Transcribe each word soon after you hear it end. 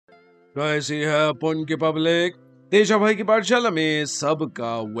कैसी है अपन की पब्लिक। तेजा भाई की पाठशाला में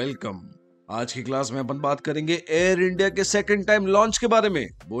सबका वेलकम। आज की क्लास में अपन बात करेंगे एयर इंडिया के सेकंड टाइम लॉन्च के बारे में।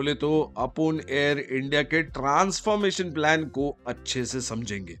 बोले तो अपन एयर इंडिया के ट्रांसफॉर्मेशन प्लान को अच्छे से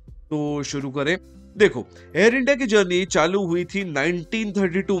समझेंगे। तो शुरू करें। देखो, एयर इंडिया की जर्नी चालू हुई थी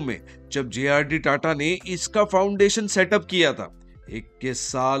 1932 में, जब जेआरडी टाटा ने इसका फाउंडेशन सेटअप किया था। 21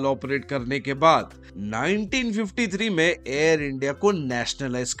 साल ऑपरेट करने के बाद 1953 में एयर इंडिया को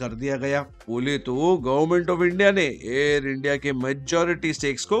नेशनलाइज कर दिया गया। बोले तो गवर्नमेंट ऑफ इंडिया ने एयर इंडिया के मेजॉरिटी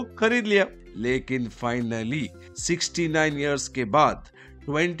स्टेक्स को खरीद लिया। लेकिन फाइनली 69 इयर्स के बाद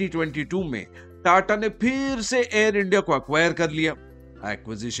 2022 में टाटा ने फिर से एयर इंडिया को अक्वायर कर लिया।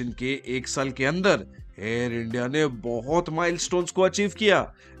 एक्विजिशन के एक साल के अंदर एयर इंडिया ने बहुत माइलस्टोन्स को अचीव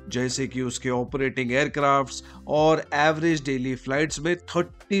किया, जैसे कि उसके ऑपरेटिंग एयरक्राफ्ट्स और एवरेज डेली फ्लाइट्स में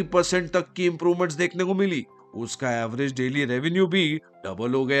 30% तक की इंप्रूवमेंट्स देखने को मिली। उसका एवरेज डेली रेवेन्यू भी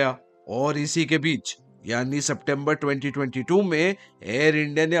डबल हो गया। और इसी के बीच यानी सितंबर 2022 में एयर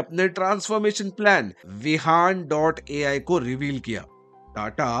इंडिया ने अपने ट्रांसफॉर्मेशन प्लान विहान.ai को रिवील किया।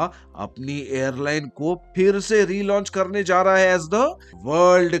 टाटा अपनी एयरलाइन को फिर से रीलॉन्च करने जा रहा है as the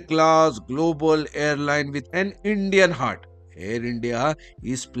world class global airline with an Indian heart. Air India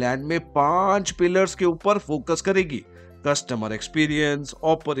इस प्लान में 5 पिलर्स के ऊपर फोकस करेगी: customer experience,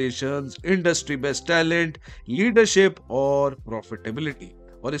 operations, industry best talent, leadership और प्रॉफिटेबिलिटी।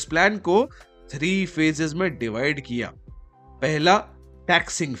 और इस प्लान को 3 फेजेस में डिवाइड किया। पहला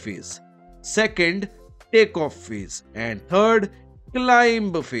taxing phase, second take off phase and third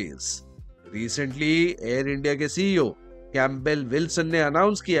climb phase. Recently Air India के सीईओ कैम्पबेल विल्सन ने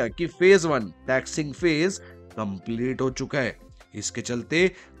अनाउंस किया कि फेज 1 टैक्सिंग फेज कंप्लीट हो चुका है। इसके चलते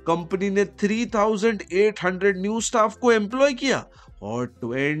कंपनी ने 3800 न्यू स्टाफ को एम्प्लॉय किया और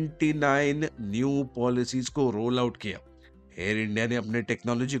 29 न्यू पॉलिसीज को रोल आउट किया। एयर इंडिया ने अपने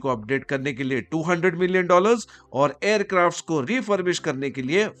टेक्नोलॉजी को अपडेट करने के लिए $200 मिलियन और एयरक्राफ्ट्स को रिफर्बिश करने के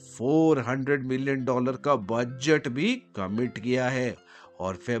लिए $400 मिलियन का बजट भी कमिट किया है।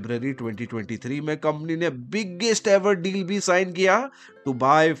 और फरवरी 2023 में कंपनी ने बिगेस्ट एवर डील भी साइन किया to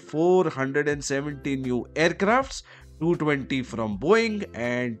buy 470 new aircrafts, 220 from Boeing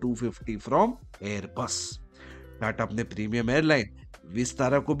and 250 from Airbus. Tata अपने प्रीमियम एयरलाइन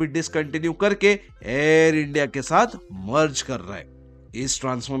विस्तारा को भी डिसकंटिन्यू करके एयर इंडिया के साथ मर्ज कर रहा है। इस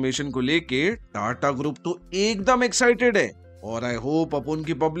ट्रांसफॉर्मेशन को लेके टाटा ग्रुप तो एकदम एक्साइटेड है और आई होप अपन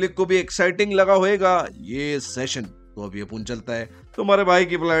की पब्लिक को भी एक्साइटिंग लगा होगा ये सेशन। तो अभी अपन चलता है, तुम्हारे भाई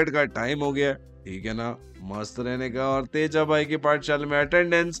की फ्लाइट का टाइम हो गया, ठीक है ना। मस्त रहने का और तेजा भाई की पाठशाला में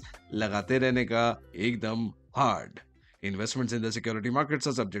अटेंडेंस लगाते रहने का एकदम hard. Investments in the security markets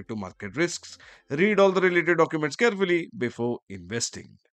are subject to market risks. Read all the related documents carefully before investing.